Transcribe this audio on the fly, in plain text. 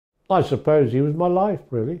I suppose he was my life,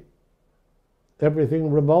 really. Everything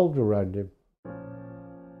revolved around him.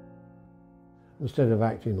 Instead of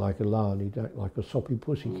acting like a lion, he'd act like a soppy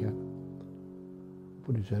pussycat.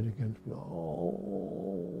 Put his head against me,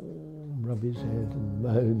 oh, rub his head and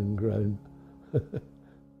moan and groan.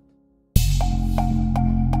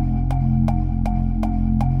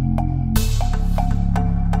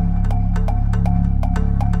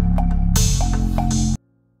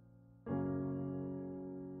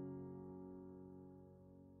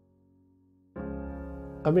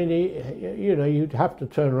 I mean, you know, you'd have to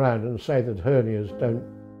turn around and say that hernias don't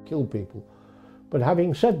kill people. But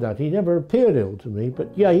having said that, he never appeared ill to me.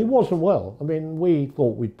 But yeah, he wasn't well. I mean, we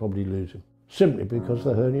thought we'd probably lose him, simply because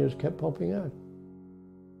the hernias kept popping out.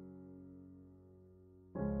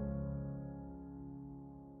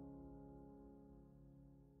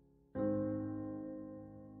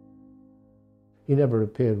 He never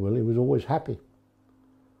appeared well. He was always happy.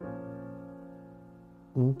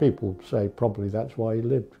 And people say probably that's why he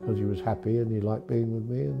lived, because he was happy and he liked being with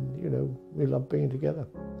me, and, you know, we loved being together.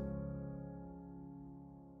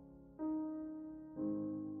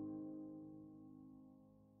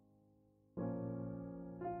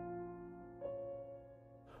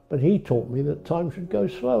 But he taught me that time should go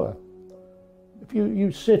slower. If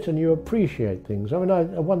you sit and you appreciate things. I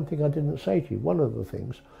mean, one thing I didn't say to you, one of the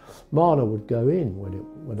things, Marna would go in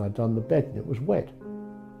when I'd done the bed and it was wet.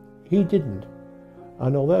 He didn't.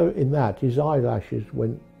 And although in that his eyelashes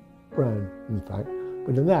went brown, in fact,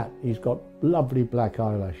 but in that he's got lovely black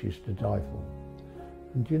eyelashes to die for.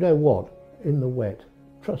 And do you know what? In the wet,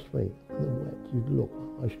 trust me, in the wet, you'd look,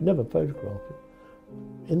 I should never photograph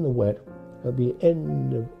it. In the wet, at the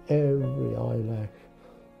end of every eyelash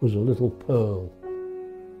was a little pearl,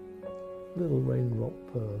 little raindrop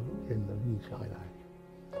pearl in each eyelash.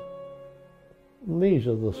 And these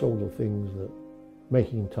are the sort of things that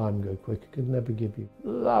making time go quicker could never give you.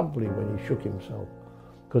 Lovely when he shook himself,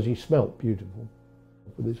 because he smelt beautiful,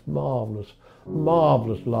 with this marvellous,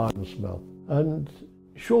 marvellous lion smell. And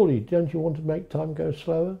surely, don't you want to make time go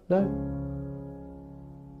slower? No?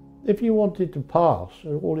 If you want it to pass,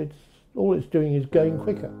 all it's doing is going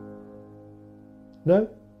quicker. No?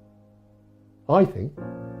 I think.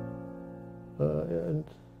 And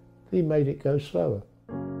he made it go slower.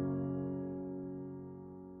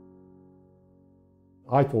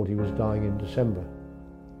 I thought he was dying in December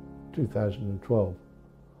 2012,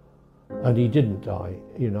 and he didn't die.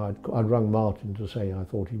 You know, I'd rung Martin to say I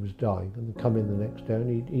thought he was dying, and come in the next day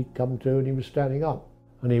and he'd come to and he was standing up.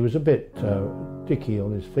 And he was a bit dicky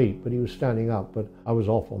on his feet, but he was standing up. But I was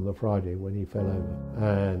off on the Friday when he fell over,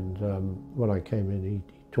 and when I came in he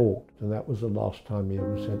talked, and that was the last time he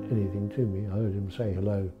ever said anything to me. I heard him say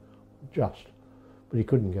hello, just, but he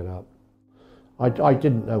couldn't get up. I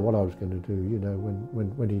didn't know what I was going to do, you know,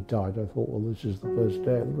 when he died. I thought, well, this is the first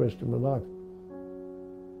day of the rest of my life.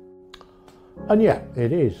 And yeah,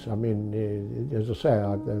 it is. I mean, as I say,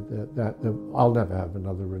 I'll never have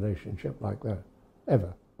another relationship like that,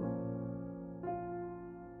 ever.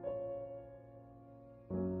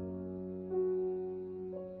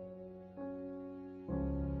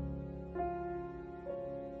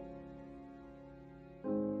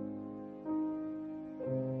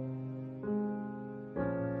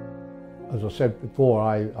 As I said before,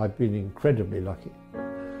 I've been incredibly lucky.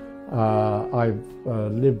 I've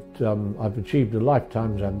achieved a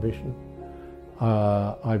lifetime's ambition.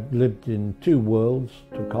 I've lived in two worlds,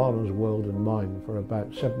 Turkana's world and mine, for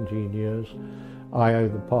about 17 years. I owe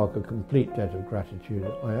the park a complete debt of gratitude.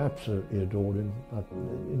 I absolutely adored him,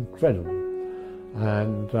 incredible.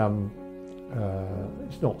 And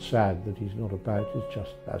it's not sad that he's not about,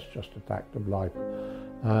 that's just a fact of life.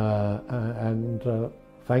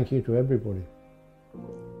 Thank you to everybody.